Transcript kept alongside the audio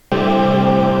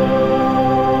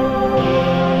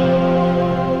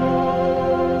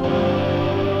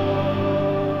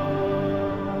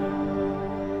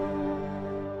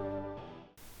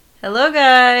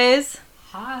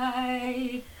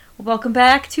Welcome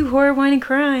back to Horror, Wine, and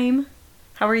Crime.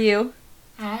 How are you?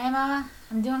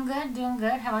 I'm doing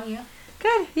good. How about you?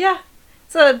 Good, yeah.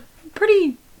 It's a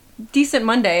pretty decent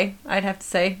Monday, I'd have to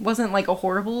say. Wasn't like a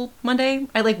horrible Monday.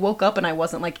 I woke up and I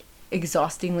wasn't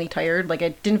exhaustingly tired. I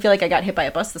didn't feel like I got hit by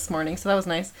a bus this morning, so that was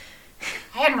nice.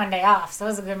 I had Monday off, so it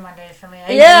was a good Monday for me.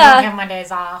 I Yeah. usually don't have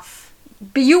Mondays off.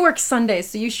 But you work Sundays,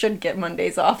 so you should get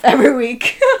Mondays off every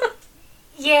week.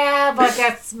 Yeah, but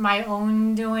that's my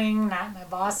own doing, not my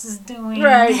boss's doing.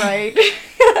 Right.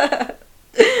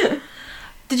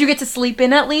 Did you get to sleep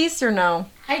in at least, or no?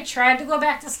 I tried to go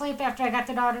back to sleep after I got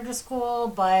the daughter to school,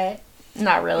 but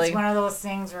Not really. it's one of those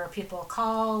things where people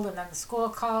called, and then the school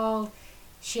called.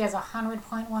 She has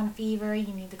 100.1 fever.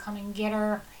 You need to come and get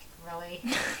her. Really?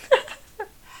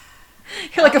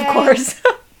 You're like, Okay. Of course.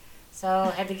 So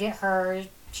I had to get her.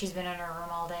 She's been in her room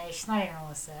all day. She's not even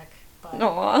really sick, but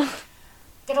Aw.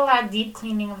 did a lot of deep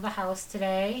cleaning of the house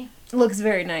today. Looks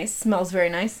very nice. Smells very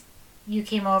nice. You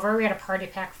came over. We had a party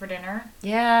pack for dinner.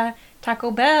 Yeah.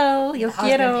 Taco Bell. Yo The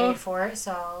husband quiero. paid for it,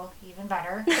 so even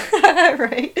better.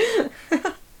 Right.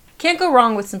 Can't go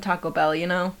wrong with some Taco Bell, you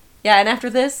know? Yeah, and after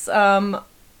this,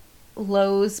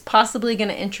 Lowe's possibly going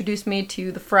to introduce me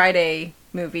to the Friday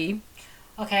movie.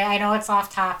 Okay, I know it's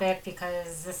off topic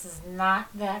because this is not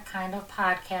that kind of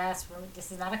podcast.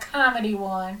 This is not a comedy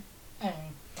one. I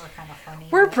mean, we're kind of funny.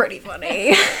 We're pretty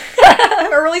funny.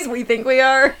 Or at least we think we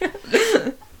are.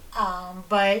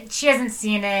 But she hasn't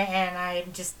seen it, and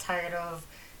I'm just tired of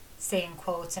saying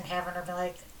quotes and having her be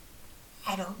like,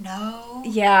 I don't know.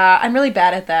 Yeah, I'm really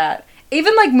bad at that.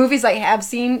 Even movies I have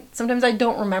seen, sometimes I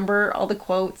don't remember all the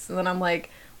quotes, and then I'm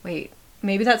like, wait,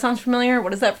 maybe that sounds familiar?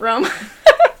 What is that from?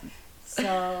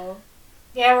 So,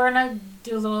 yeah, we're going to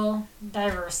do a little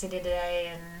diversity today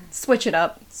and Switch it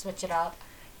up. switch it up.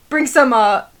 Bring some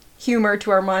humor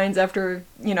to our minds after,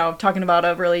 talking about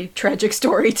a really tragic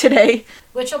story today.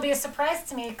 Which will be a surprise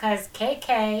to me because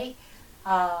KK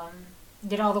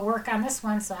did all the work on this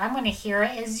one, so I'm going to hear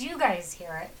it as you guys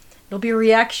hear it. It'll be a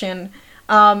reaction.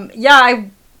 I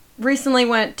recently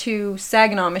went to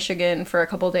Saginaw, Michigan for a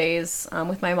couple days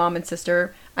with my mom and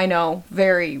sister. I know,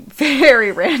 very,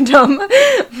 very random.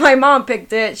 My mom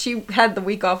picked it. She had the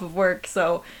week off of work,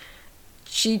 so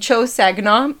she chose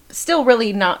Saginaw. Still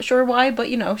really not sure why, but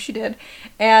she did.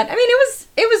 And I mean,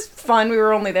 it was fun. We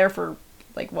were only there for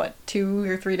 2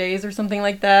 or 3 days or something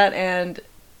like that, and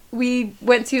we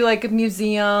went to a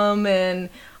museum and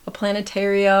a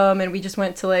planetarium, and we just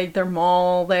went to their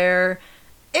mall there.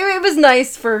 It was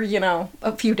nice for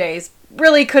a few days.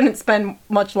 Really couldn't spend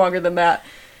much longer than that.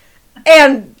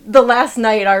 And the last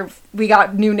night, we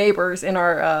got new neighbors in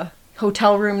our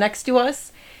hotel room next to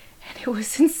us, and it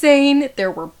was insane.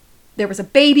 There was a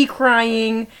baby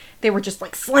crying. They were just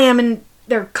slamming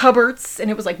their cupboards,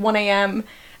 and it was 1 a.m.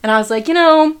 And I was like,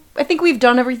 I think we've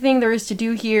done everything there is to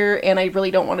do here, and I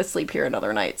really don't want to sleep here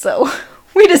another night. So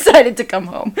we decided to come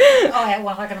home. Oh, at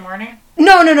 1 o'clock in the morning?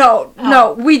 No. Oh.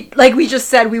 No. We just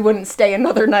said we wouldn't stay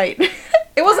another night.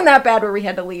 It wasn't that bad where we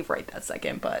had to leave right that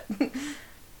second, but...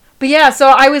 But yeah, so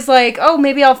I was like, oh,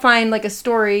 maybe I'll find a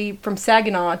story from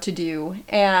Saginaw to do.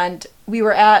 And we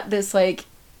were at this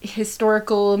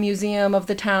historical museum of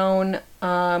the town.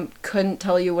 Couldn't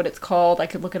tell you what it's called. I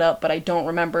could look it up, but I don't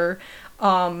remember.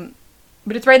 But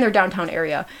it's right in their downtown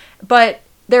area. But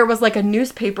there was a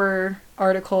newspaper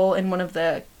article in one of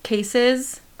the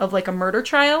cases of a murder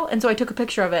trial. And so I took a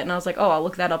picture of it and I was like, oh, I'll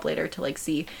look that up later to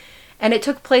see. And it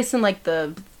took place in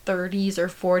the 30s or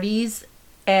 40s.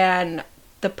 And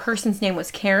the person's name was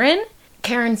Karen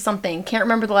something. Can't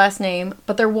remember the last name.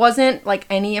 But there wasn't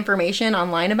any information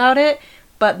online about it.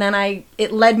 But then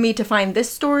it led me to find this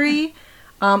story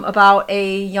about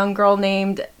a young girl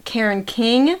named Karen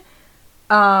King,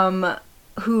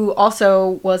 who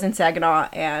also was in Saginaw,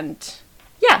 and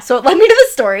yeah, so it led me to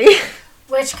this story.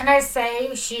 Which, can I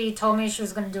say, she told me she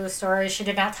was going to do a story. She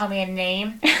did not tell me a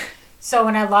name. So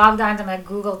when I logged onto my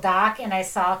Google Doc and I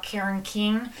saw Karen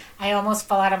King, I almost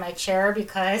fell out of my chair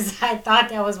because I thought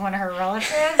that was one of her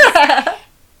relatives.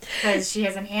 Because she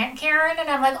has an Aunt Karen, and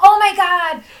I'm like, oh my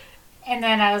God! And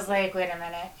then I was like, wait a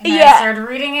minute. And then I started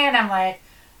reading it, and I'm like,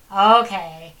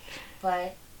 okay.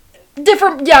 But...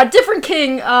 Different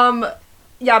King.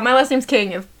 My last name's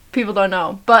King, if people don't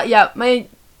know. But yeah, my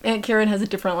Aunt Karen has a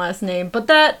different last name. But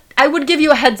that, I would give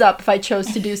you a heads up if I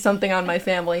chose to do something on my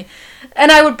family.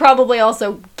 And I would probably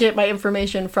also get my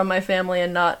information from my family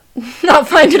and not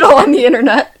find it all on the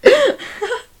internet.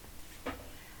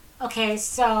 Okay,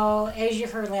 so as you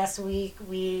heard last week,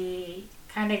 we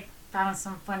kind of found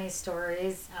some funny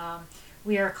stories.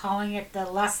 We are calling it the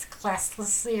less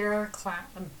classless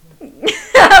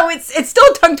It's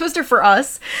still a tongue twister for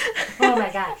us. Oh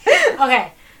my god.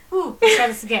 Okay. Ooh, let's try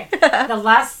this again. The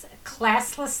less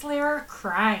classless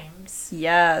crimes.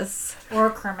 Yes. Or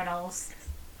criminals.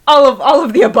 All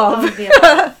of the above. All of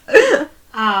the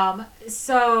above.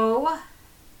 So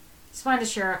just wanted to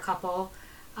share a couple.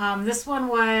 This one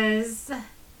was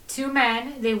 2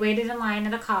 men. They waited in line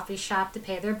at a coffee shop to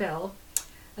pay their bill.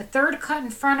 A third cut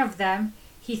in front of them.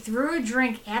 He threw a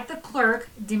drink at the clerk,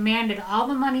 demanded all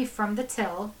the money from the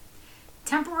till.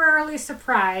 Temporarily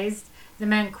surprised, the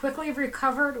man quickly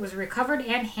was recovered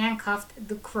and handcuffed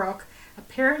the crook.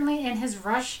 Apparently, in his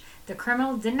rush, the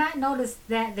criminal did not notice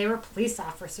that they were police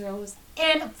officers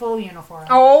in full uniform.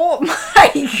 Oh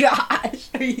my gosh.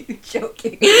 Are you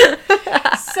joking?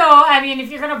 So, I mean,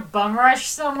 if you're going to bum rush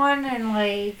someone and,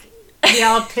 like, be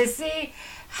all pissy,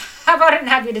 how about it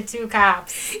not be the 2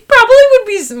 cops? Probably would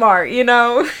be smart, you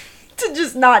know, to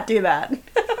just not do that.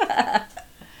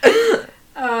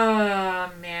 Oh,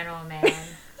 man, oh, man.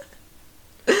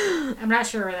 I'm not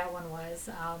sure where that one was.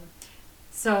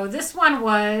 So this one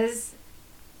was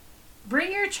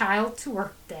Bring Your Child to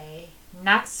Work Day,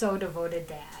 Not So Devoted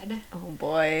Dad. Oh,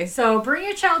 boy. So Bring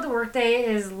Your Child to Work Day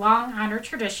is long-honored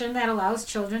tradition that allows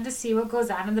children to see what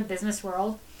goes on in the business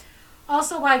world,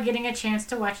 also while getting a chance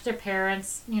to watch their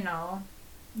parents, you know,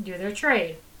 do their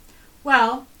trade.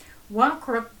 Well, one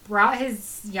crook brought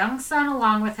his young son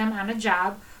along with him on a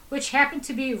job, which happened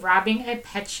to be robbing a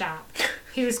pet shop.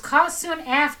 He was caught soon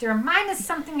after, minus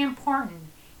something important.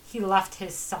 He left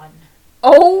his son.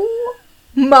 Oh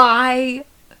my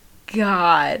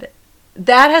god.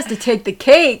 That has to take the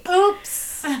cake.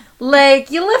 Oops. Like,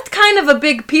 you left kind of a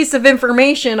big piece of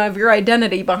information of your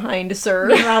identity behind, sir.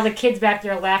 Meanwhile, the kids back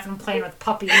there laughing, playing with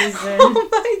puppies, and Oh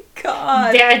my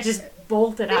god. Dad just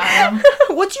bolted on him.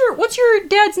 What's your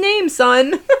dad's name,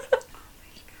 son?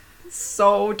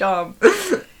 So dumb.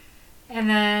 And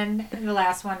then the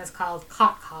last one is called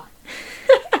Caught.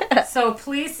 So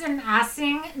police in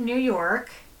Ossing, New York,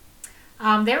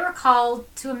 they were called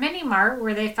to a mini mart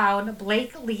where they found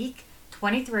Blake Leak,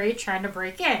 23, trying to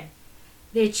break in.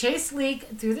 They chased Leak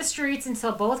through the streets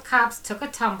until both cops took a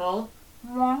tumble.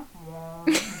 I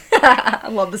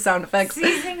love the sound effects.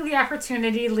 Seizing the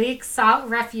opportunity, Leak sought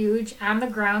refuge on the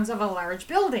grounds of a large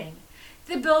building.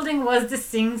 The building was the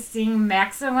Sing Sing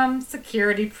maximum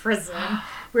security prison,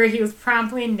 where he was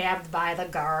promptly nabbed by the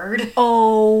guard.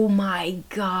 Oh my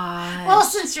god. Well,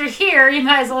 since you're here, you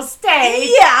might as well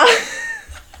stay. Yeah.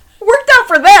 Worked out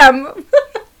for them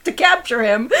to capture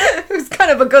him. It was kind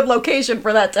of a good location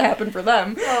for that to happen for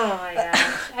them. Oh my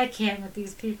gosh. I can't with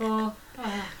these people.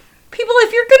 Oh. People,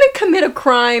 if you're gonna commit a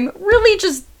crime, really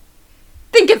just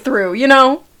think it through, you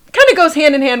know? Kind of goes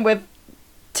hand in hand with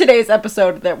today's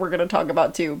episode that we're gonna talk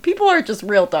about too. People are just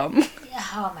real dumb.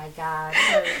 Oh my god.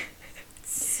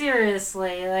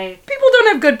 Seriously, like... People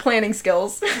don't have good planning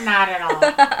skills. Not at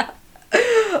all.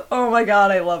 Oh my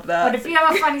god, I love that. But if you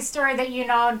have a funny story that you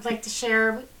know and like to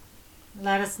share,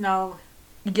 let us know.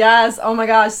 Yes, oh my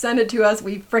gosh, send it to us.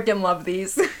 We freaking love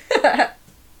these.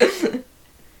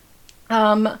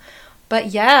 But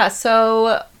yeah,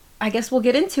 so I guess we'll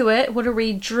get into it. What are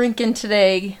we drinking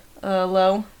today,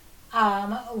 Lo?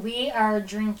 We are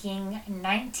drinking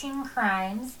 19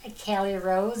 Crimes, Cali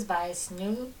Rose by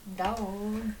Snoop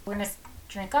Dogg. We're going to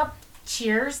drink up.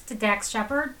 Cheers to Dax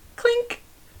Shepard. Clink.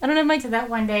 I don't have my... To that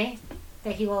one day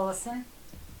that he will listen.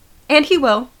 And he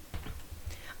will.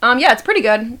 Yeah, it's pretty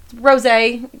good. It's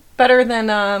rosé. Better than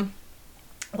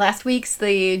last week's,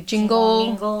 the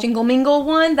Jingle Mingle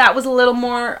one. That was a little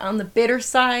more on the bitter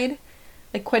side.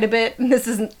 Like, quite a bit. This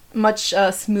is much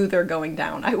smoother going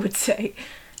down, I would say.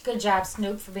 Good job,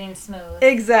 Snoop, for being smooth.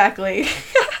 Exactly.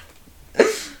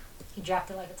 He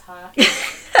dropped it like it's hot.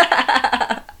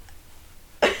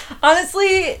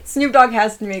 Honestly, Snoop Dogg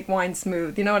has to make wine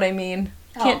smooth. You know what I mean?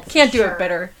 Can't do it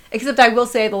bitter. Except I will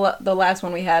say the last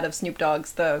one we had of Snoop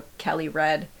Dogg's, the Cali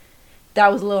Red,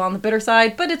 that was a little on the bitter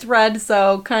side, but it's red,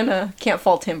 so kind of can't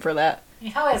fault him for that.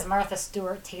 How has Martha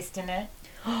Stewart tasting it?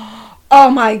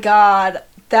 Oh my god,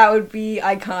 that would be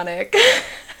iconic.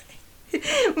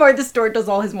 Martha Stewart does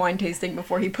all his wine tasting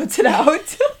before he puts it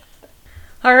out.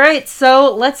 Alright,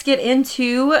 so let's get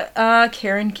into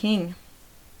Karen King.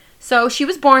 So she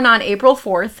was born on April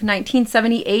 4th,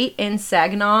 1978 in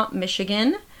Saginaw,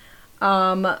 Michigan.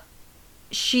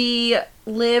 She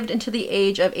lived into the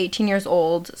age of 18 years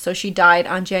old, so she died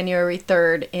on January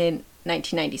 3rd in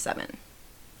 1997.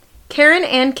 Karen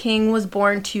Ann King was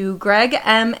born to Greg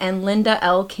M. and Linda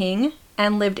L. King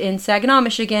and lived in Saginaw,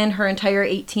 Michigan her entire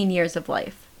 18 years of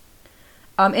life.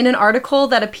 In an article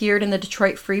that appeared in the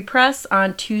Detroit Free Press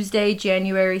on Tuesday,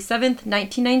 January 7th,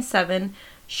 1997,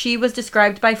 she was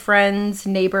described by friends,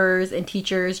 neighbors, and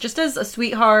teachers just as a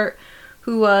sweetheart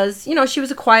who was, she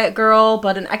was a quiet girl,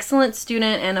 but an excellent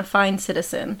student and a fine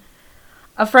citizen.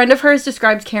 A friend of hers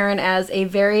described Karen as a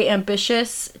very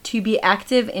ambitious to be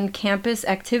active in campus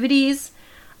activities.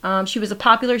 She was a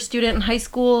popular student in high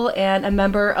school and a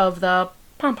member of the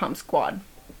pom-pom squad.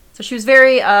 So she was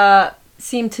very,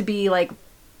 seemed to be like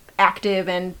active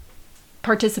and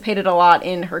participated a lot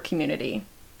in her community.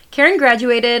 Karen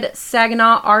graduated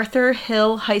Saginaw Arthur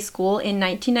Hill High School in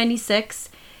 1996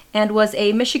 and was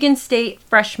a Michigan State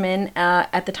freshman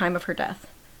at the time of her death.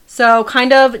 So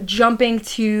kind of jumping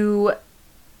to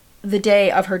the day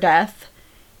of her death,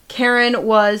 Karen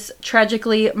was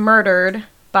tragically murdered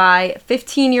by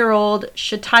 15-year-old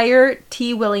Shatire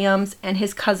T. Williams and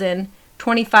his cousin,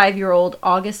 25-year-old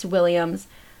August Williams,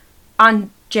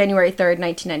 on January 3rd,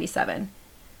 1997.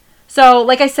 So,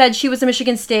 like I said, she was a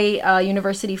Michigan State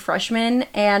University freshman,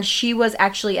 and she was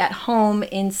actually at home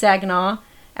in Saginaw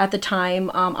at the time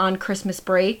on Christmas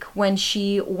break when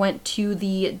she went to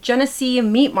the Genesee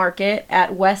Meat Market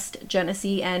at West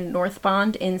Genesee and North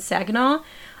Bond in Saginaw.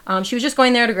 She was just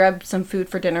going there to grab some food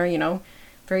for dinner,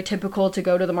 very typical to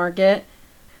go to the market.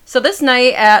 So this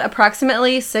night at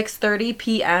approximately 6:30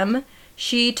 p.m.,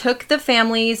 she took the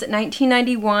family's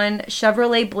 1991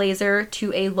 Chevrolet Blazer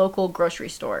to a local grocery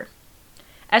store.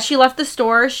 As she left the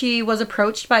store, she was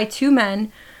approached by two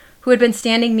men who had been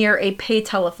standing near a pay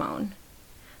telephone.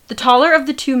 The taller of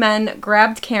the two men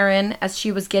grabbed Karen as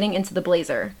she was getting into the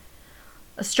Blazer.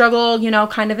 A struggle,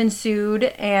 kind of ensued,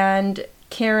 and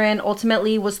Karen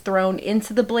ultimately was thrown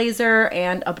into the Blazer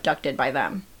and abducted by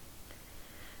them.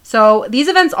 So these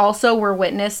events also were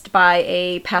witnessed by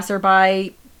a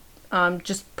passerby,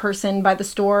 just person by the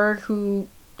store who,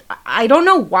 I don't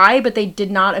know why, but they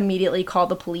did not immediately call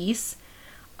the police.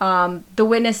 The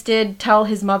witness did tell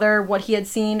his mother what he had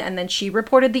seen, and then she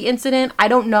reported the incident. I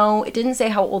don't know. It didn't say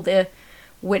how old the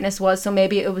witness was, so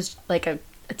maybe it was like a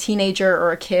teenager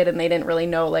or a kid, and they didn't really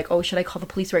know, like, oh, should I call the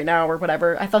police right now or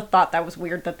whatever. I thought that was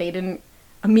weird that they didn't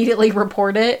immediately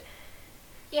report it.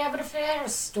 Yeah, but if they had a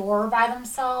store by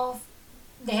themselves,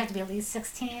 they have to be at least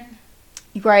 16.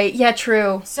 Right, yeah,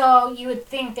 true. So you would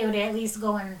think they would at least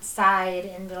go inside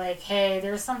and be like, hey,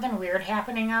 there's something weird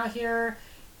happening out here.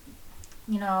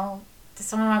 Does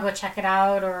someone want to go check it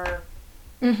out, or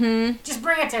just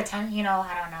bring it to attention,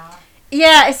 I don't know.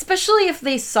 Yeah, especially if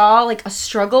they saw, like, a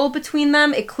struggle between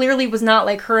them. It clearly was not,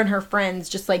 like, her and her friends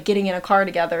just, like, getting in a car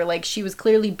together. Like, she was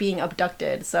clearly being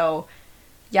abducted. So,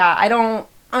 yeah, I don't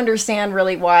understand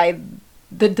really why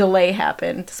the delay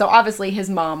happened. So, obviously, his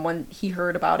mom, when he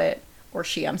heard about it, or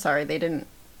she, I'm sorry, they didn't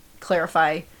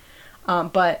clarify.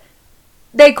 But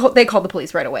they called the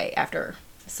police right away after.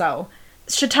 So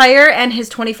Shatire and his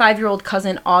 25-year-old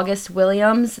cousin, August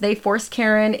Williams, they forced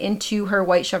Karen into her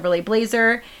white Chevrolet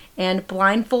Blazer and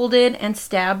blindfolded and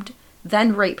stabbed,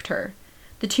 then raped her.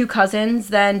 The two cousins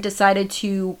then decided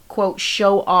to, quote,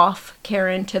 show off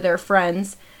Karen to their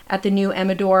friends at the new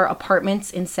Amador Apartments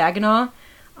in Saginaw.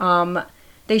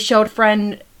 They showed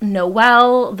friend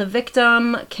Noelle, the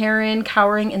victim, Karen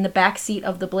cowering in the backseat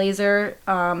of the Blazer.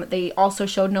 They also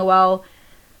showed Noelle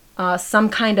some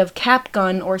kind of cap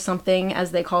gun or something,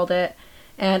 as they called it.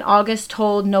 And August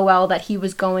told Noelle that he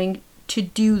was going to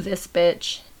do this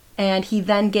bitch. And he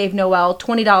then gave Noelle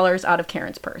 $20 out of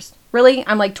Karen's purse. Really?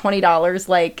 I'm like, $20?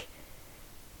 Like,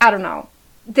 I don't know.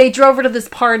 They drove her to this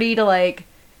party to, like,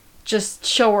 just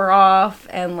show her off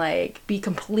and, like, be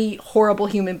complete horrible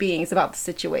human beings about the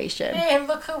situation. Hey,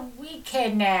 look who we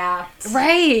kidnapped.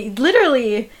 Right,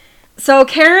 literally. So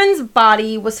Karen's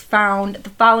body was found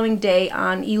the following day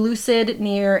on Elucid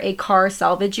near a car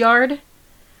salvage yard.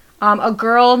 A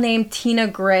girl named Tina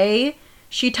Gray,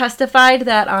 she testified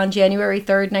that on January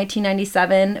 3rd,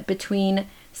 1997, between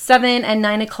 7 and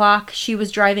 9 o'clock, she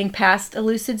was driving past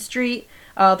Elucid Street,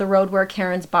 the road where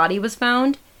Karen's body was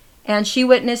found, and she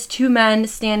witnessed two men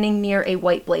standing near a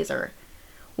white Blazer.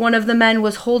 One of the men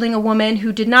was holding a woman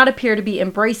who did not appear to be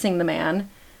embracing the man,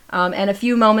 and a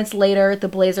few moments later, the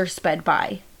Blazer sped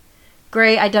by.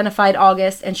 Gray identified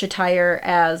August and Shatire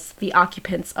as the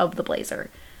occupants of the Blazer.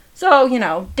 So, ding,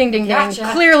 ding, ding.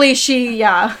 Gotcha. Clearly she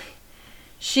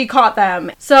caught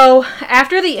them. So,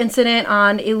 after the incident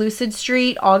on Elucid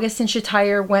Street, August and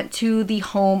Shatire went to the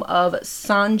home of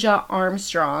Sonja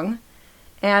Armstrong.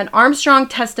 And Armstrong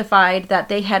testified that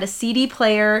they had a CD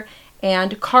player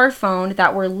and car phone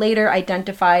that were later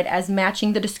identified as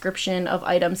matching the description of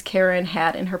items Karen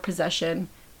had in her possession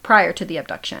prior to the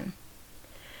abduction.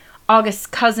 August's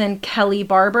cousin, Kelly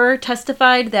Barber,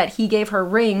 testified that he gave her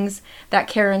rings that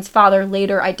Karen's father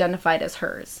later identified as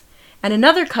hers. And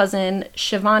another cousin,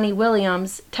 Shivani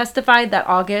Williams, testified that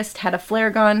August had a flare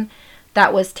gun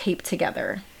that was taped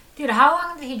together. Dude, how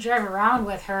long did he drive around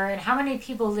with her, and how many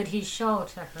people did he show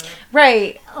to her?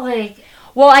 Right. Like...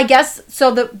 Well, I guess,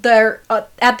 so they're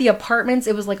at the apartments,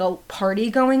 it was like a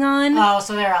party going on. Oh,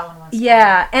 so they're all in one spot.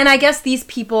 Yeah, and I guess these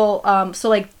people, so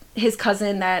like his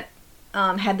cousin that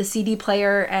had the CD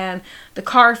player and the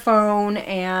car phone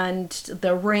and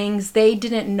the rings, they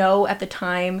didn't know at the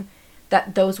time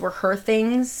that those were her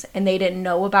things, and they didn't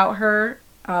know about her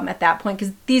at that point,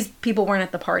 because these people weren't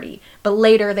at the party. But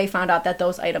later they found out that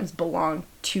those items belonged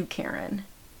to Karen.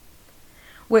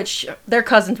 Which their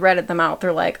cousins ratted them out.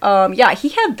 They're like, yeah, he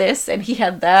had this and he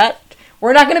had that.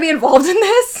 We're not going to be involved in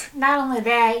this. Not only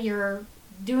that, you're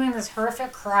doing this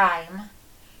horrific crime.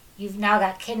 You've now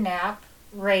got kidnap,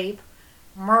 rape,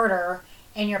 murder,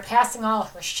 and you're passing all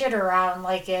her shit around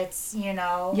like it's,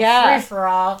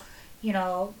 free-for-all,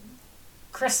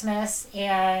 Christmas,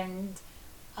 and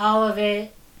all of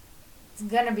it is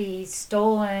going to be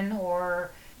stolen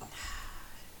or...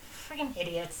 Freaking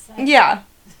idiots. Yeah.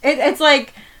 It's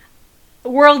like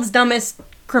world's dumbest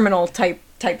criminal type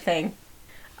thing.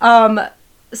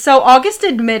 So August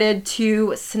admitted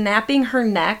to snapping her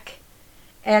neck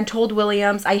and told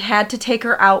Williams, "I had to take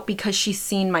her out because she's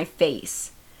seen my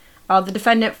face." The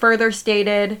defendant further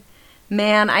stated,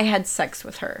 "Man, I had sex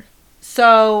with her."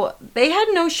 So they had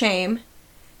no shame.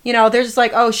 They're just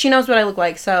like, oh, she knows what I look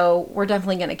like, so we're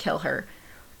definitely going to kill her.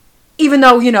 Even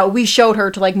though, we showed her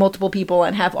to, like, multiple people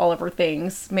and have all of her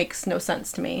things. Makes no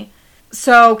sense to me.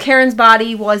 So, Karen's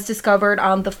body was discovered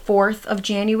on the 4th of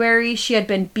January. She had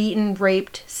been beaten,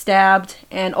 raped, stabbed,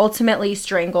 and ultimately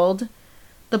strangled.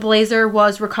 The blazer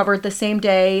was recovered the same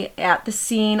day. At the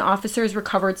scene, officers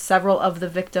recovered several of the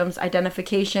victims'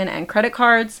 identification and credit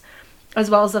cards, as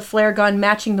well as a flare gun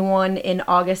matching the one in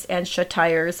August and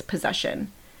Shatire's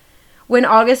possession. When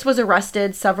August was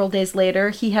arrested several days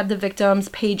later, he had the victim's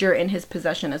pager in his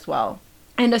possession as well.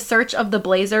 And a search of the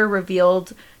blazer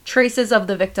revealed traces of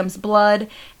the victim's blood,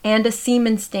 and a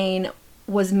semen stain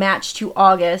was matched to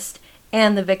August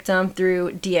and the victim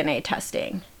through DNA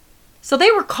testing. So they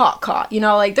were caught.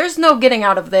 There's no getting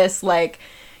out of this.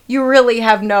 You really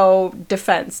have no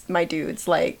defense, my dudes.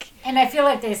 And I feel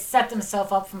like they set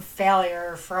themselves up from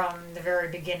failure from the very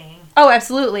beginning. Oh,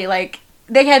 absolutely.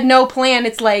 They had no plan.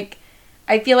 It's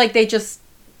I feel like they just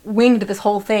winged this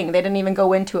whole thing. They didn't even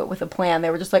go into it with a plan. They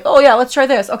were just like, oh yeah, let's try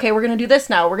this. Okay, we're going to do this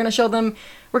now. We're going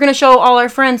to show all our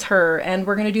friends her, and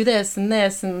we're going to do this, and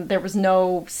there was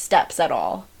no steps at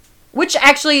all. Which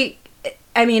actually,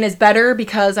 is better,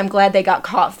 because I'm glad they got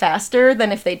caught faster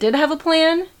than if they did have a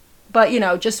plan. But,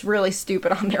 just really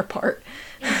stupid on their part.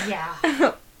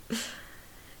 Yeah.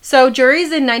 So,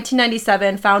 juries in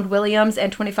 1997 found Williams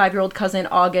and 25-year-old cousin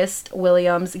August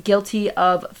Williams guilty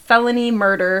of felony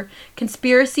murder,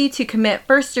 conspiracy to commit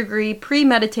first-degree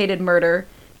premeditated murder,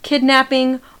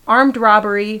 kidnapping, armed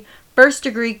robbery,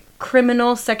 first-degree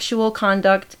criminal sexual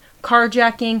conduct,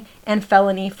 carjacking, and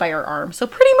felony firearm. So,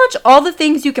 pretty much all the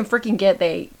things you can freaking get,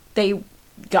 they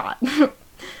got.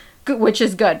 Which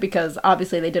is good, because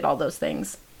obviously they did all those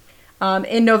things.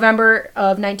 In November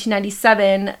of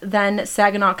 1997, then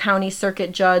Saginaw County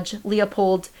Circuit Judge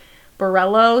Leopold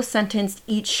Borrello sentenced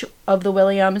each of the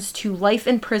Williams to life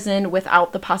in prison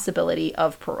without the possibility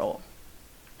of parole.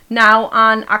 Now,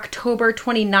 on October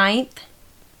 29th,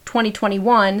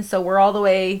 2021, so we're all the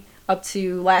way up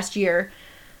to last year,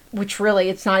 which really,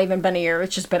 it's not even been a year,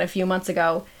 it's just been a few months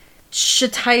ago,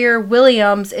 Shatire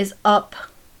Williams is up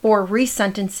for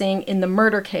resentencing in the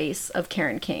murder case of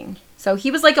Karen King. So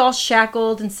he was all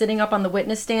shackled and sitting up on the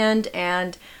witness stand,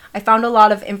 and I found a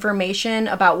lot of information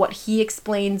about what he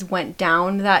explains went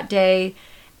down that day,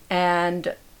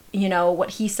 and,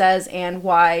 what he says and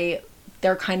why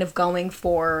they're kind of going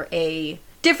for a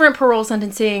different parole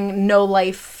sentencing, no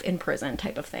life in prison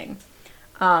type of thing.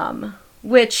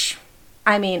 Which,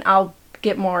 I'll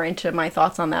get more into my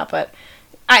thoughts on that, but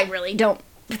I really don't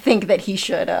think that he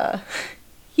should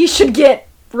get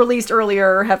released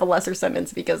earlier or have a lesser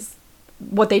sentence, because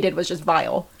what they did was just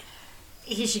vile.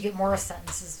 He should get more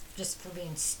sentences just for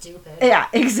being stupid. Yeah,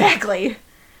 exactly.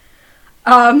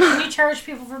 Can you charge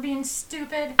people for being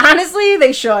stupid? Honestly,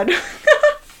 they should.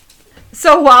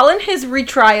 So while in his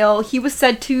retrial, he was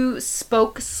said to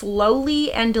spoke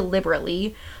slowly and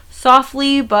deliberately,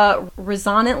 softly but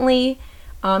resonantly.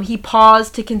 He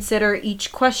paused to consider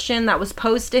each question that was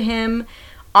posed to him.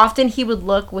 Often he would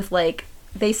look with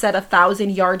they said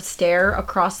 1,000-yard stare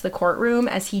across the courtroom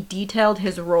as he detailed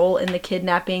his role in the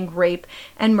kidnapping, rape,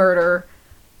 and murder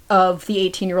of the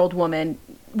 18-year-old woman,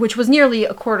 which was nearly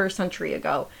a quarter century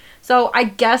ago. So I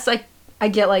guess I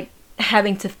get, like,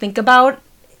 having to think about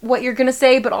what you're going to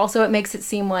say, but also it makes it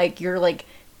seem like you're, like,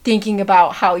 thinking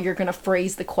about how you're going to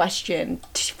phrase the question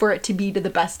for it to be to the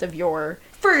best of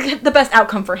for the best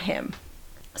outcome for him.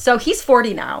 So he's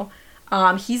 40 now.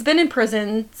 He's been in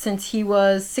prison since he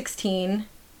was 16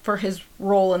 for his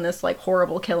role in this, like,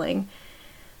 horrible killing.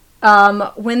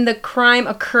 When the crime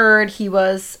occurred, he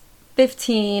was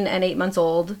 15 and 8 months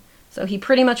old. So he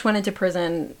pretty much went into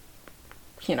prison,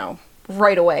 you know,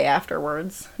 right away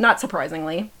afterwards. Not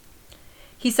surprisingly.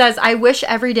 He says, "I wish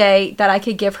every day that I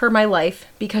could give her my life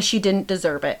because she didn't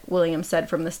deserve it," Williams said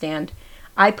from the stand.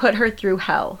 "I put her through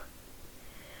hell."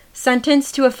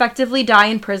 Sentenced to effectively die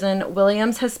in prison,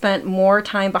 Williams has spent more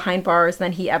time behind bars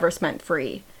than he ever spent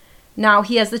free. Now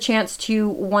he has the chance to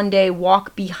one day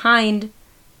walk behind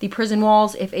the prison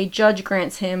walls if a judge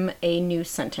grants him a new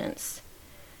sentence.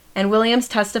 And Williams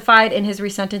testified in his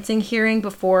resentencing hearing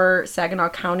before Saginaw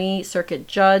County Circuit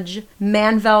Judge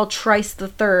Manvel Trice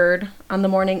III on the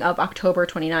morning of October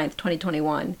 29th,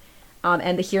 2021.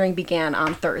 And the hearing began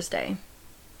on Thursday.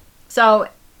 So,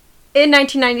 in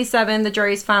 1997, the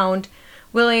juries found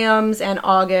Williams and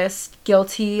August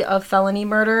guilty of felony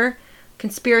murder,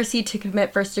 conspiracy to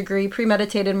commit first-degree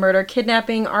premeditated murder,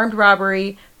 kidnapping, armed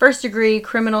robbery, first-degree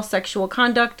criminal sexual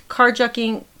conduct,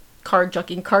 carjacking,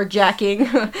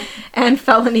 and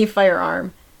felony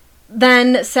firearm.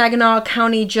 Then Saginaw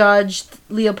County Judge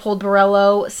Leopold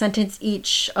Borello sentenced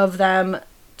each of them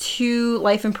to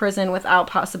life in prison without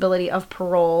possibility of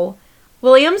parole.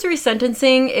 Williams'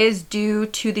 resentencing is due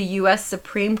to the U.S.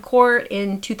 Supreme Court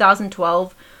in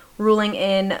 2012 ruling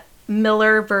in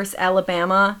Miller v.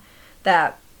 Alabama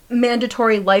that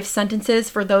mandatory life sentences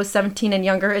for those 17 and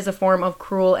younger is a form of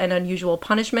cruel and unusual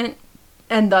punishment,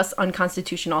 and thus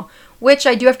unconstitutional. Which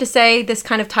I do have to say, this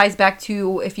kind of ties back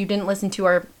to, if you didn't listen to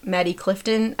our Maddie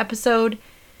Clifton episode,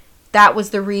 that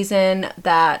was the reason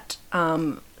that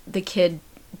the kid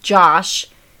Josh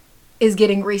is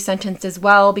getting resentenced as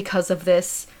well, because of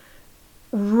this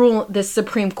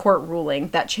Supreme Court ruling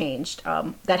that changed,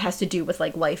 that has to do with,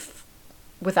 like, life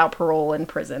without parole in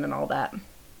prison and all that.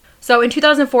 So in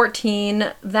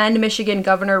 2014, then Michigan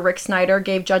Governor Rick Snyder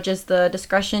gave judges the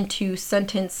discretion to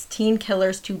sentence teen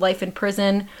killers to life in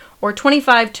prison or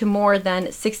 25 to more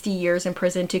than 60 years in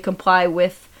prison to comply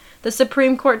with the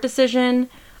Supreme Court decision.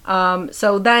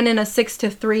 So then in a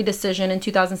 6-3 decision in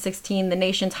 2016, the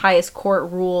nation's highest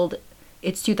court ruled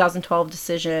its 2012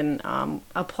 decision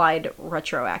applied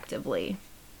retroactively.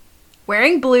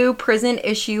 Wearing blue prison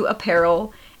issue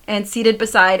apparel and seated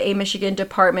beside a Michigan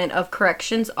Department of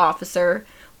Corrections officer,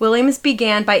 Williams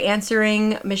began by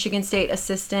answering Michigan State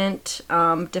Assistant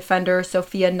Defender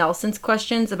Sophia Nelson's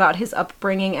questions about his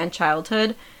upbringing and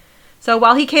childhood. So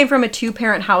while he came from a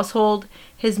 2-parent household,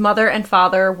 his mother and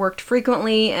father worked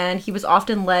frequently, and he was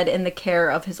often led in the care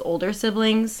of his older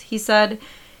siblings, he said.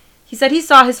 He said he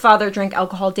saw his father drink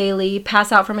alcohol daily,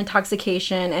 pass out from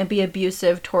intoxication, and be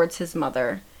abusive towards his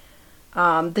mother.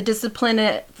 The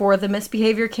discipline for the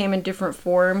misbehavior came in different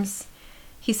forms.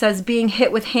 He says, being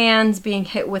hit with hands, being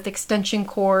hit with extension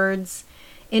cords.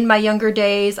 In my younger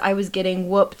days, I was getting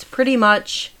whooped pretty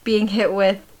much, being hit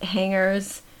with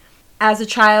hangers. As a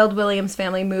child, Williams'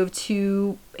 family moved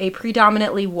to a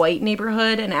predominantly white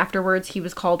neighborhood, and afterwards he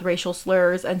was called racial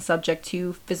slurs and subject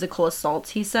to physical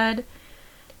assaults, he said.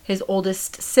 His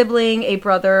oldest sibling, a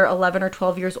brother 11 or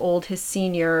 12 years old, his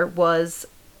senior, was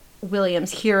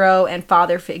Williams' hero and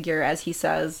father figure, as he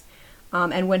says.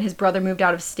 And when his brother moved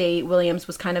out of state, Williams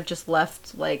was kind of just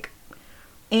left, like,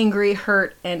 angry,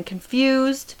 hurt, and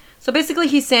confused. So basically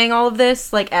he's saying all of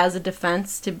this, like, as a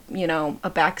defense to, you know,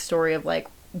 a backstory of, like,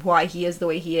 why he is the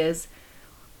way he is.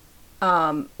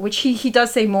 Which he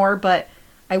does say more, but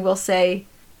I will say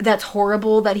that's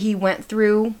horrible that he went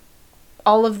through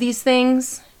all of these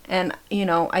things. And, you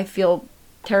know, I feel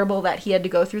terrible that he had to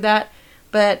go through that.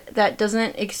 But that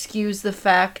doesn't excuse the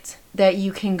fact that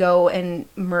you can go and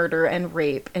murder and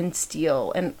rape and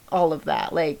steal and all of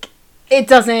that. Like, it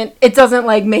doesn't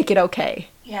like, make it okay.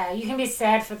 Yeah, you can be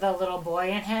sad for the little boy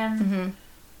in him. Mm-hmm.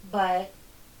 But,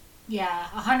 yeah,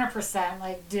 100%.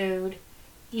 Like, dude,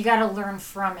 you gotta learn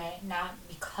from it, not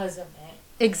because of it.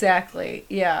 Exactly,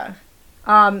 yeah.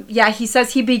 Yeah, he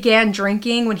says he began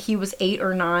drinking when he was 8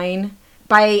 or 9.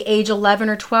 By age 11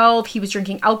 or 12, he was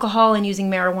drinking alcohol and using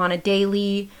marijuana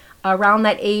daily. Around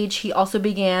that age, he also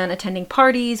began attending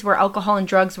parties where alcohol and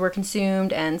drugs were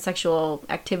consumed and sexual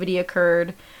activity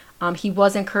occurred. He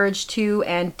was encouraged to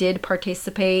and did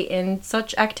participate in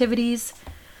such activities.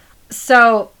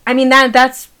 So, I mean,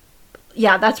 that's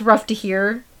rough to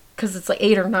hear, because it's like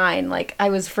 8 or 9. Like,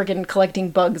 I was friggin' collecting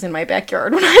bugs in my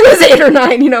backyard when I was 8 or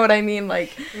 9. You know what I mean?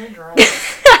 Like, You're gross.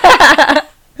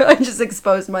 I just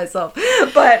exposed myself.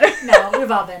 But No, we've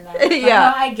all been there. But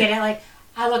Yeah. no, I get it. Like,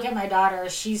 I look at my daughter,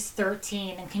 she's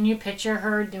 13, and can you picture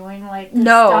her doing, like, this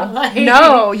no, stuff? Like,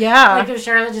 no, yeah. Like, if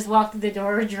Charlotte just walked through the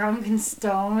door drunk and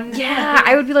stoned. Yeah,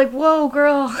 I would be like, whoa,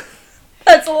 girl.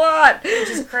 That's a lot. Which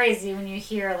is crazy when you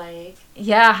hear, like...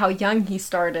 Yeah, how young he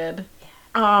started.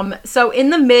 So in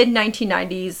the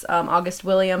mid-1990s, August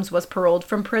Williams was paroled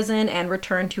from prison and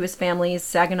returned to his family's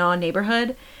Saginaw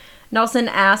neighborhood. Nelson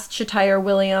asked Shatire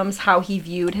Williams how he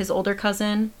viewed his older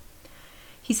cousin.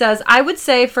 He says, I would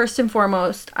say, first and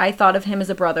foremost, I thought of him as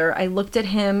a brother. I looked at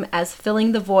him as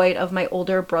filling the void of my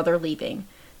older brother leaving.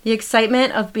 The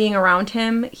excitement of being around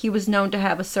him, he was known to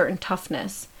have a certain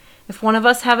toughness. If one of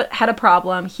us had a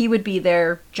problem, he would be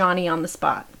there, Johnny on the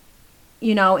spot.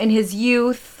 You know, in his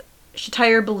youth,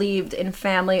 Shatire believed in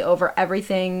family over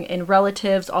everything, in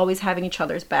relatives always having each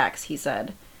other's backs, he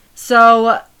said.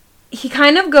 So he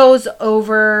kind of goes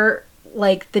over,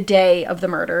 like, the day of the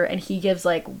murder, and he gives,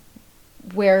 like,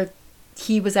 where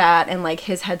he was at and, like,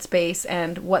 his headspace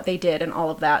and what they did and all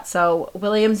of that. So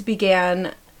Williams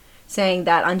began saying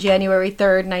that on January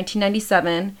 3rd,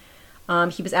 1997,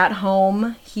 he was at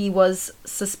home, he was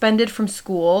suspended from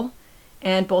school,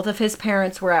 and both of his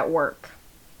parents were at work.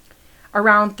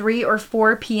 Around 3 or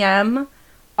 4 p.m.,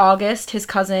 August, his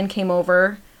cousin, came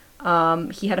over.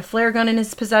 He had a flare gun in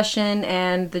his possession,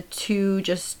 and the two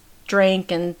just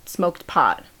drank and smoked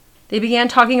pot. They began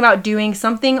talking about doing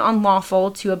something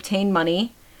unlawful to obtain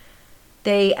money.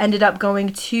 They ended up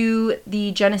going to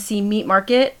the Genesee Meat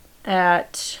Market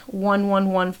at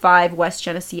 1115 West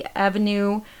Genesee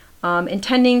Avenue,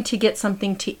 intending to get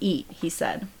something to eat, he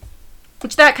said.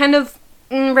 Which that kind of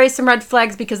raised some red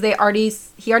flags because he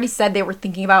already said they were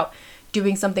thinking about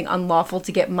doing something unlawful to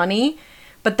get money.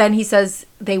 But then he says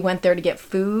they went there to get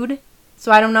food.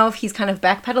 So I don't know if he's kind of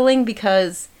backpedaling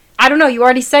because, I don't know, you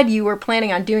already said you were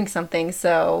planning on doing something.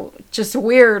 So just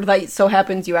weird that it so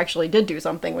happens you actually did do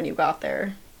something when you got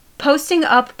there. Posting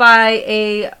up by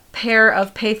a pair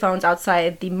of payphones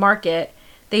outside the market,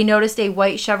 they noticed a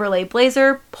white Chevrolet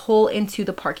Blazer pull into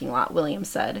the parking lot, Williams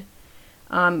said.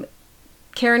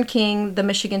 Karen King, the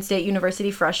Michigan State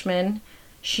University freshman,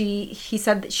 he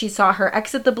said that she saw her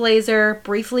exit the Blazer,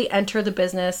 briefly enter the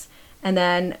business, and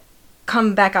then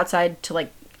come back outside to,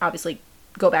 like, obviously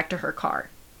go back to her car.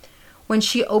 When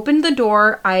she opened the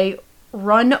door, I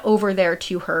run over there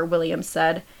to her, Williams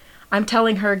said. I'm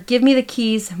telling her, give me the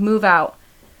keys, move out.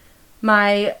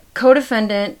 My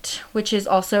co-defendant, which is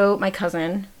also my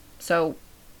cousin, so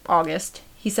August,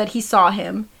 he said he saw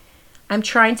him. I'm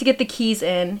trying to get the keys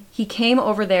in. He came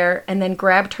over there and then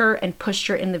grabbed her and pushed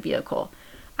her in the vehicle.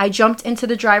 I jumped into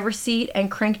the driver's seat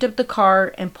and cranked up the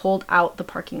car and pulled out the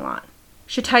parking lot.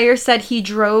 Shatire said he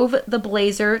drove the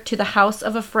Blazer to the house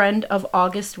of a friend of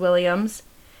August Williams.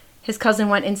 His cousin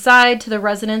went inside to the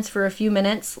residence for a few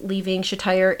minutes, leaving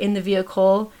Shatire in the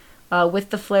vehicle with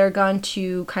the flare gun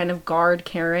to kind of guard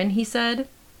Karen, he said.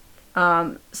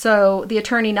 So the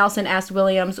attorney Nelson asked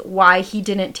Williams why he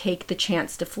didn't take the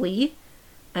chance to flee.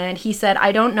 And he said,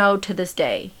 I don't know to this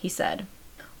day, he said.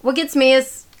 What gets me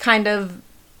is kind of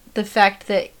the fact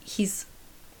that he's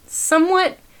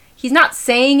not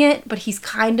saying it, but he's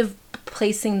kind of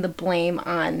placing the blame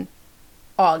on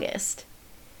August.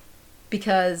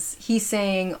 Because he's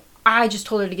saying, I just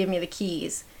told her to give me the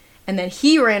keys. And then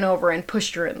he ran over and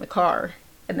pushed her in the car.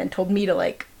 And then told me to,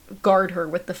 like, guard her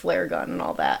with the flare gun and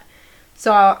all that.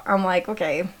 So I'm like,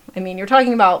 okay, I mean, you're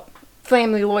talking about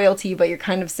family loyalty, but you're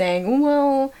kind of saying,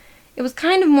 well, it was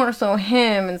kind of more so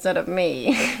him instead of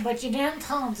me. But you didn't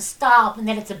tell him to stop and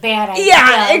that it's a bad idea.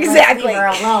 Yeah, exactly. Leave her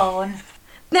alone.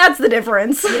 That's the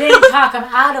difference. You didn't talk him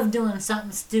out of doing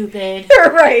something stupid.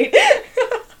 Right.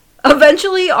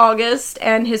 Eventually, August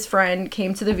and his friend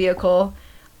came to the vehicle.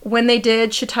 When they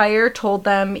did, Shatire told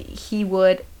them he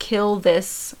would kill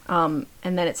this, and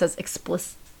then it says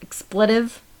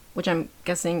expletive, which I'm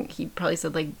guessing he probably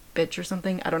said, like, bitch or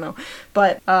something. I don't know.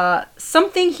 But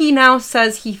something he now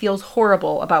says he feels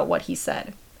horrible about what he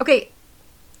said. Okay,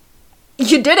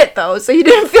 you did it, though, so you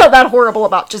didn't feel that horrible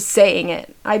about just saying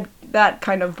it. That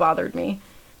kind of bothered me.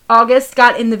 August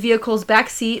got in the vehicle's back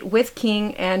seat with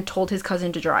King and told his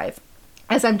cousin to drive.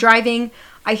 As I'm driving,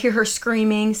 I hear her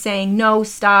screaming, saying, no,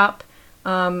 stop.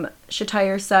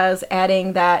 Shatire says,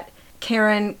 adding that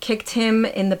Karen kicked him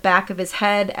in the back of his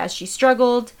head as she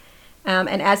struggled.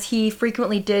 And as he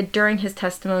frequently did during his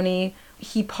testimony,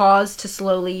 he paused to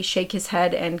slowly shake his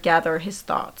head and gather his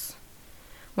thoughts.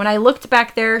 When I looked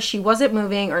back there, she wasn't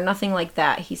moving or nothing like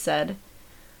that, he said.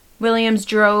 Williams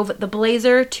drove the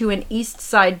Blazer to an East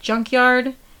Side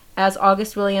junkyard. As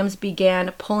August Williams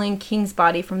began pulling King's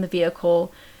body from the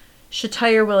vehicle,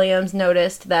 Shatire Williams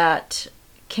noticed that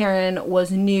Karen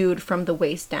was nude from the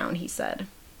waist down, he said.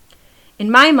 In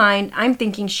my mind, I'm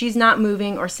thinking she's not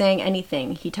moving or saying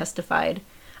anything, he testified.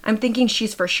 I'm thinking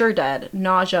she's for sure dead.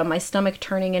 Nausea, my stomach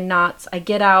turning in knots. I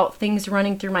get out, things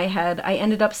running through my head. I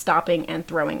ended up stopping and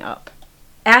throwing up.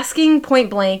 Asking point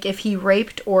blank if he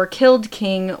raped or killed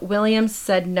King, Williams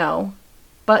said no,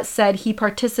 but said he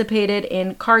participated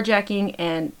in carjacking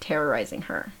and terrorizing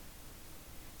her.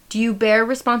 Do you bear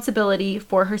responsibility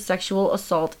for her sexual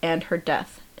assault and her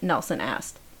death? Nelson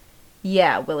asked.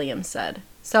 Yeah, Williams said.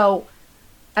 So,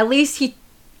 at least he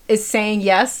is saying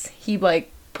yes. He,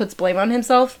 puts blame on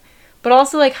himself. But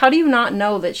also, how do you not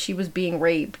know that she was being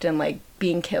raped and,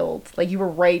 being killed? You were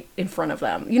right in front of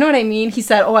them. You know what I mean? He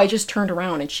said, I just turned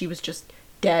around and she was just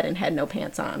dead and had no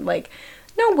pants on.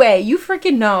 No way. You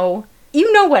freaking know.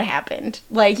 You know what happened.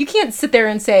 You can't sit there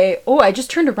and say, I just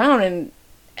turned around and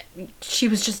she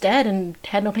was just dead and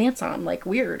had no pants on.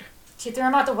 Weird. She threw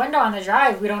him out the window on the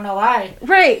drive. We don't know why.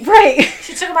 Right.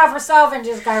 She took him out herself and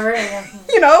just got rid of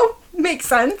him. Makes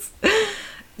sense.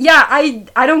 Yeah,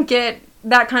 I don't get...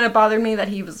 That kind of bothered me that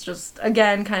he was just,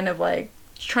 again, kind of,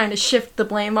 trying to shift the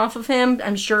blame off of him.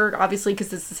 I'm sure, obviously, because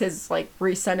this is his,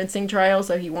 resentencing trial,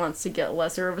 so he wants to get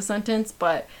lesser of a sentence,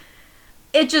 but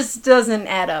it just doesn't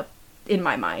add up in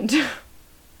my mind.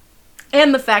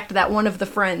 And the fact that one of the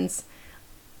friends,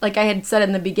 like I had said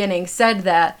in the beginning, said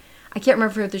that, I can't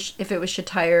remember if it was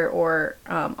Shatire or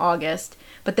August,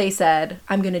 but they said,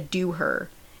 I'm going to do her,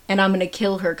 and I'm going to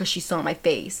kill her because she saw my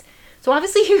face. So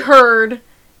obviously he heard...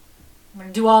 I'm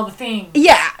going to do all the things.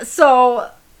 Yeah,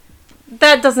 so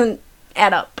that doesn't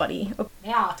add up, buddy.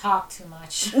 Yeah, I'll talk too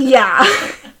much. Yeah,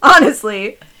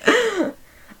 honestly.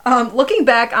 Looking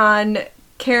back on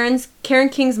Karen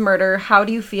King's murder, how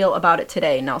do you feel about it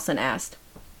today? Nelson asked.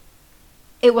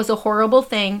 It was a horrible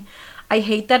thing. I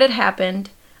hate that it happened.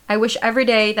 I wish every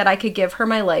day that I could give her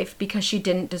my life because she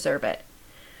didn't deserve it.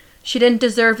 She didn't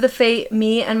deserve the fate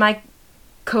me and my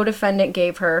co-defendant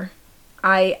gave her.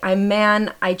 I'm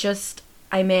man.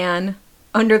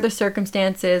 Under the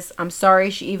circumstances, I'm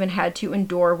sorry she even had to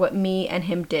endure what me and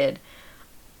him did.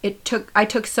 I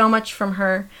took so much from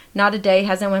her. Not a day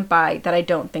hasn't went by that I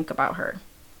don't think about her.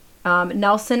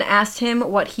 Nelson asked him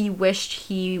what he wished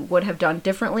he would have done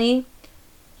differently.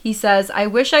 He says, I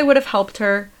wish I would have helped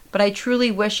her, but I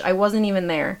truly wish I wasn't even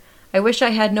there. I wish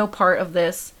I had no part of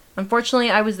this. Unfortunately,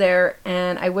 I was there,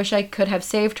 and I wish I could have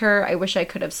saved her. I wish I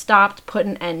could have stopped, put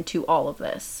an end to all of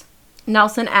this.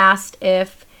 Nelson asked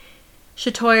if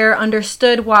Shatire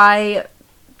understood why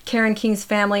Karen King's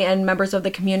family and members of the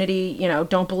community,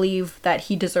 don't believe that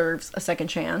he deserves a second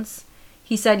chance.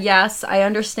 He said, yes, I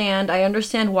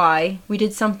understand why. We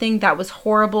did something that was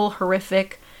horrible,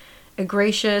 horrific,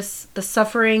 egregious. The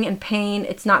suffering and pain,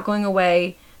 it's not going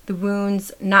away. The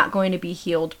wounds not going to be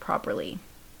healed properly.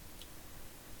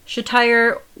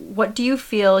 Shatire, what do you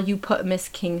feel you put Miss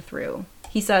King through?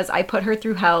 He says, I put her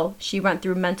through hell. She went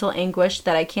through mental anguish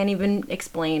that I can't even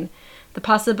explain. The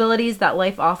possibilities that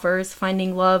life offers,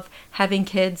 finding love, having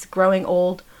kids, growing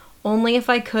old. Only if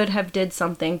I could have did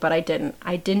something, but I didn't.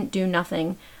 I didn't do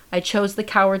nothing. I chose the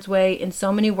coward's way in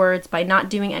so many words by not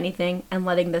doing anything and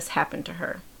letting this happen to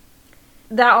her.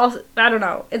 That also, I don't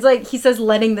know. It's he says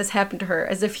letting this happen to her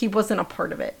as if he wasn't a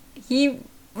part of it. He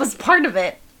was part of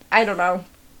it. I don't know.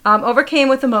 Overcame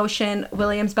with emotion,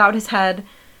 Williams bowed his head.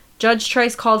 Judge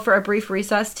Trice called for a brief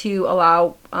recess to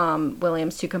allow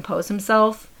Williams to compose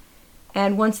himself.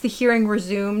 And once the hearing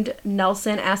resumed,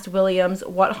 Nelson asked Williams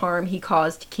what harm he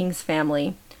caused King's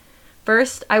family.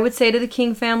 First, I would say to the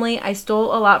King family, I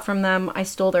stole a lot from them. I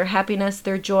stole their happiness,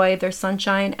 their joy, their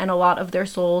sunshine, and a lot of their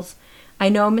souls. I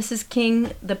know, Mrs.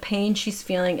 King, the pain she's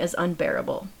feeling is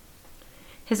unbearable.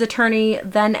 His attorney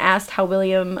then asked how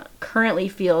William currently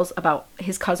feels about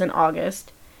his cousin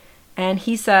August. And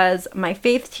he says, my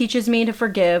faith teaches me to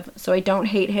forgive, so I don't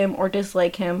hate him or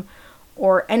dislike him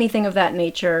or anything of that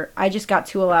nature. I just got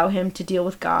to allow him to deal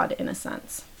with God in a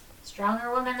sense. Stronger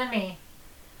woman than me.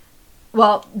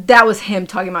 Well, that was him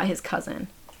talking about his cousin.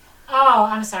 Oh,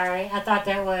 I'm sorry. I thought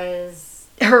that was...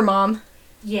 her mom?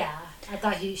 Yeah. I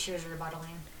thought she was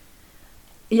rebuttaling.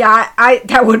 Yeah,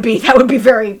 that would be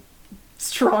very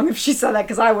strong if she said that,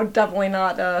 because I would definitely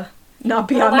not be on that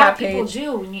page. A lot of people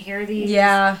do when you hear these.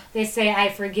 Yeah. They say, I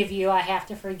forgive you, I have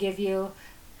to forgive you.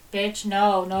 bitch,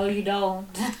 no, you don't.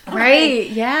 Right,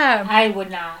 yeah. I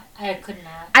would not. I could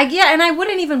not. And I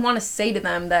wouldn't even want to say to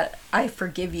them that I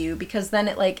forgive you, because then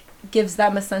it, like, gives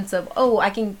them a sense of, oh, I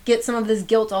can get some of this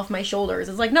guilt off my shoulders.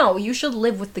 It's like, no, you should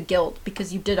live with the guilt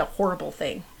because you did a horrible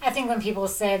thing. I think when people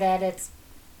say that, it's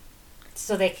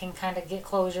so they can kind of get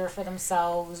closure for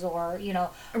themselves, or, you know,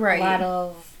 Right. a lot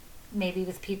of, maybe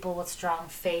with people with strong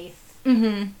faith,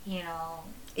 Mm-hmm. you know.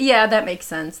 Yeah, that makes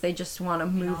sense. They just want to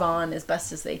move on as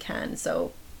best as they can.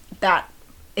 So that,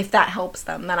 if that helps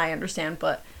them, then I understand.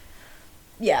 But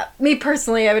yeah, me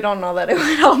personally, I don't know that it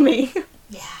would help me.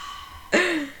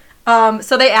 Yeah.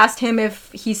 So they asked him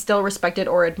if he still respected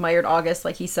or admired August,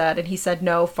 like he said, and he said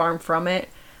no, far from it.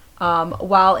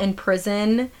 While in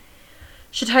prison,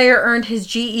 Shatir earned his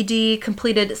GED,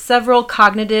 completed several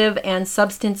cognitive and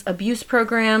substance abuse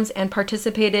programs, and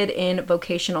participated in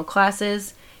vocational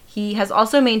classes. He has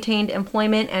also maintained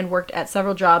employment and worked at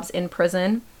several jobs in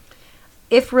prison.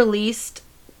 If released,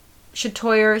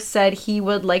 Shatir said he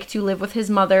would like to live with his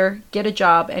mother, get a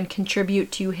job, and contribute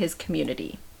to his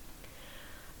community.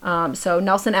 So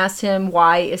Nelson asked him,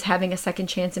 why is having a second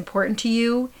chance important to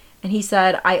you? And he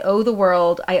said, I owe the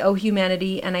world, I owe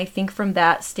humanity, and I think from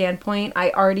that standpoint, I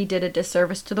already did a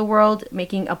disservice to the world,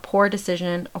 making a poor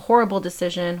decision, a horrible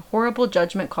decision, horrible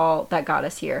judgment call that got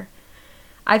us here.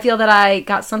 I feel that I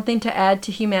got something to add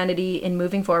to humanity in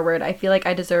moving forward. I feel like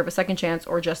I deserve a second chance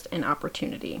or just an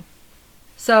opportunity.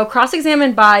 So,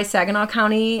 cross-examined by Saginaw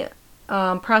County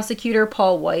prosecutor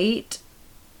Paul White,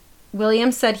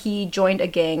 Williams said he joined a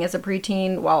gang as a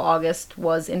preteen while August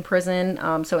was in prison.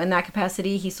 So in that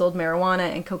capacity, he sold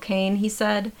marijuana and cocaine, he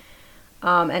said.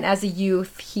 And as a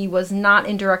youth, he was not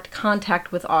in direct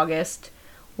contact with August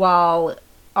while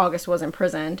August was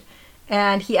imprisoned.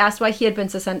 And he asked why he had been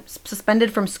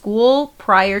suspended from school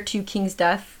prior to King's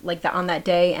death, like that on that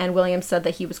day. And Williams said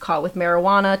that he was caught with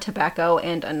marijuana, tobacco,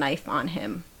 and a knife on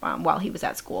him while he was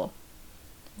at school.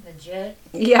 Legit.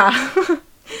 Yeah.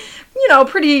 You know,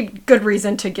 pretty good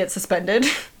reason to get suspended.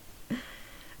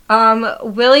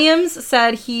 Williams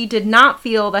said he did not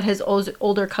feel that his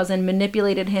older cousin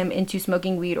manipulated him into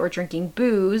smoking weed or drinking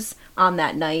booze on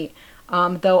that night,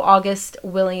 though August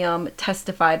William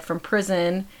testified from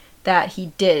prison that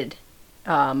he did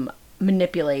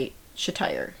manipulate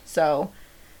Shatir. So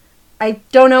I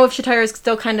don't know if Shatir is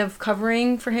still kind of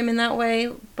covering for him in that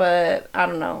way, but I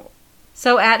don't know.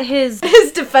 So at his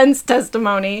defense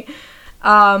testimony,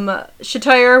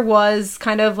 Shatir was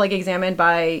kind of like examined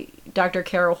by Dr.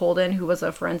 Carol Holden, who was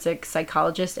a forensic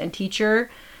psychologist and teacher.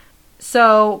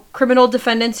 So criminal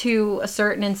defendants who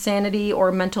assert an insanity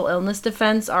or mental illness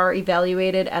defense are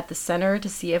evaluated at the center to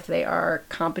see if they are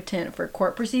competent for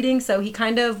court proceedings. So he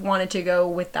kind of wanted to go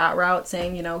with that route,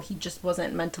 saying, you know, he just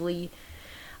wasn't mentally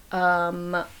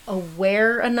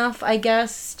aware enough, I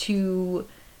guess, to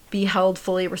be held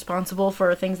fully responsible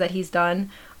for things that he's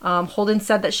done. Holden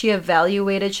said that she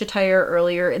evaluated Shatir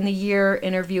earlier in the year,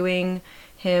 interviewing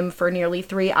him for nearly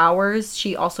 3 hours.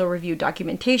 She also reviewed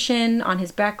documentation on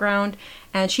his background,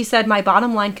 and she said, my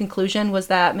bottom line conclusion was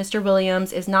that Mr.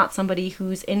 Williams is not somebody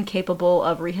who's incapable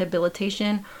of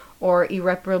rehabilitation or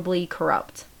irreparably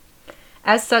corrupt.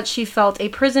 As such, she felt a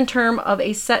prison term of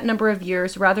a set number of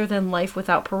years rather than life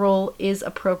without parole is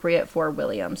appropriate for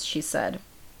Williams, she said.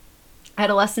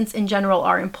 Adolescents in general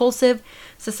are impulsive,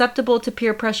 susceptible to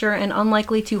peer pressure, and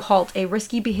unlikely to halt a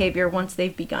risky behavior once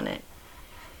they've begun it.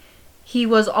 He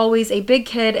was always a big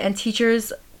kid, and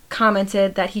teachers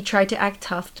commented that he tried to act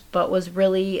tough, but was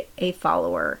really a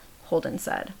follower, Holden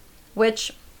said.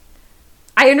 Which,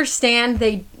 I understand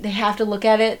they have to look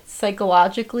at it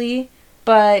psychologically,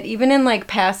 but even in like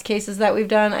past cases that we've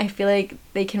done, I feel like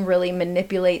they can really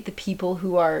manipulate the people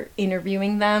who are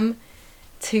interviewing them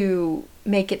to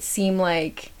make it seem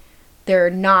like they're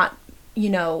not, you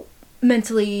know,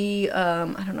 mentally, I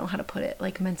don't know how to put it,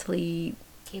 like mentally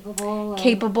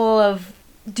capable of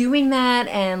doing that,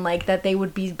 and like that they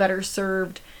would be better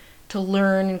served to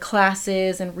learn in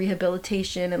classes and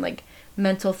rehabilitation and like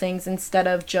mental things instead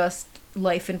of just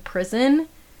life in prison.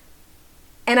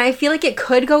 And I feel like it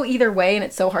could go either way, and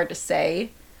it's so hard to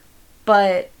say,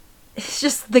 but it's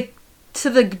just to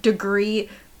the degree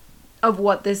of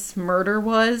what this murder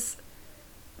was,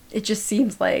 it just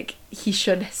seems like he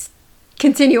should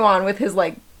continue on with his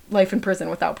like life in prison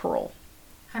without parole.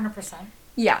 100%.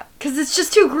 Yeah, because it's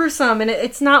just too gruesome, and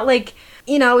it's not like,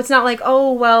 you know, it's not like,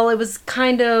 oh, well, it was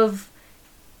kind of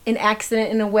an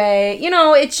accident in a way. You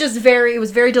know, it was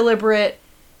very deliberate.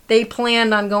 They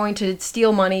planned on going to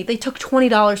steal money. They took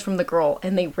 $20 from the girl,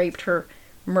 and they raped her,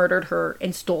 murdered her,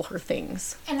 and stole her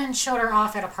things. And then showed her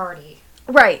off at a party.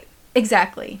 Right,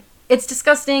 exactly. It's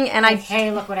disgusting, and Like,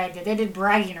 hey, look what I did. They did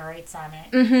bragging rights on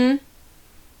it. Mm-hmm.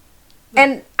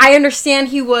 And I understand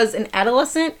he was an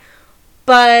adolescent,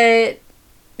 but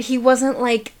he wasn't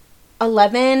like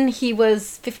 11. He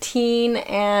was 15,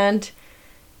 and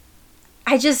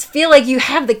I just feel like you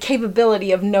have the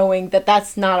capability of knowing that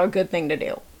that's not a good thing to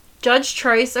do. Judge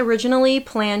Trice originally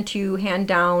planned to hand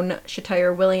down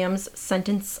Shatire Williams'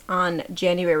 sentence on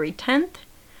January 10th,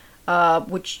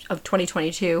 which of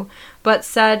 2022, but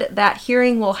said that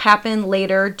hearing will happen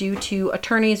later due to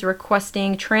attorneys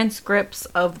requesting transcripts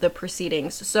of the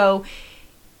proceedings. So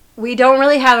we don't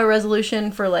really have a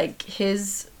resolution for like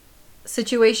his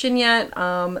situation yet.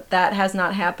 That has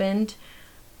not happened.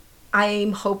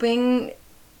 I'm hoping,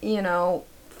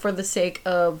 for the sake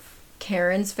of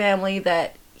Karen's family,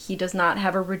 that he does not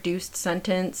have a reduced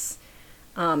sentence,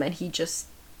 and he just,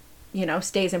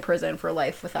 stays in prison for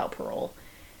life without parole.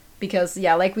 Because,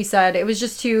 yeah, like we said, it was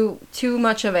just too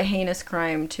much of a heinous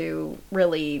crime to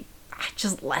really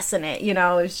just lessen it, It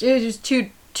was just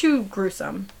too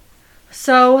gruesome.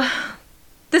 So,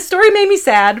 this story made me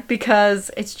sad because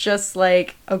it's just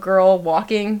like a girl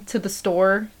walking to the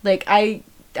store. Like,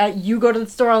 you go to the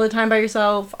store all the time by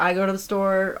yourself. I go to the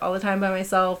store all the time by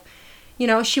myself.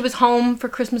 She was home for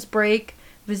Christmas break,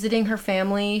 visiting her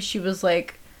family. She was,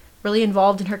 like, really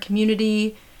involved in her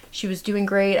community. She was doing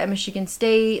great at Michigan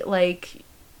State. Like,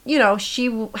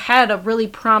 she had a really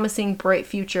promising, bright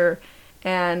future.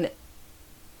 And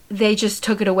they just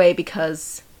took it away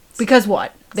because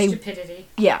what? Stupidity.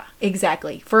 Yeah,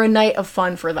 exactly. For a night of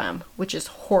fun for them, which is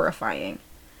horrifying.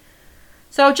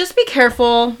 So just be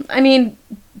careful. I mean,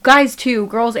 guys too,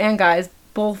 girls and guys,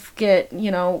 both get,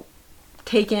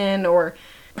 taken or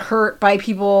hurt by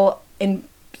people,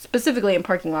 specifically in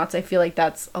parking lots. I feel like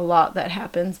that's a lot that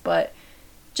happens, but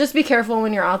just be careful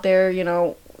when you're out there,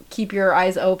 keep your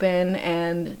eyes open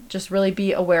and just really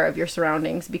be aware of your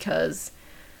surroundings, because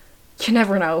you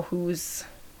never know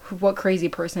what crazy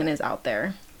person is out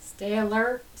there. Stay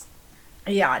alert.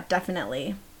 Yeah,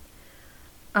 definitely.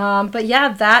 But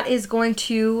yeah, that is going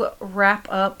to wrap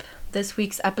up this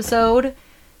week's episode.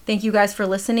 Thank you guys for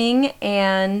listening.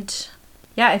 And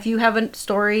yeah, if you have a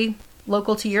story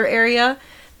local to your area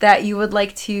that you would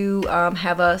like to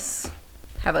have us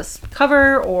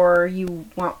cover, or you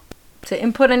want to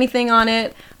input anything on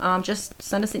it, just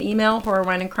send us an email,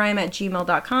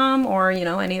 horrorwineandcrime@gmail.com, or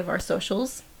any of our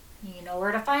socials. You know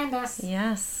where to find us.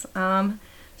 Yes.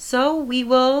 So we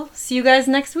will see you guys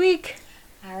next week.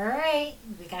 All right,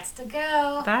 we got to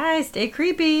go. Bye. Stay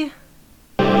creepy.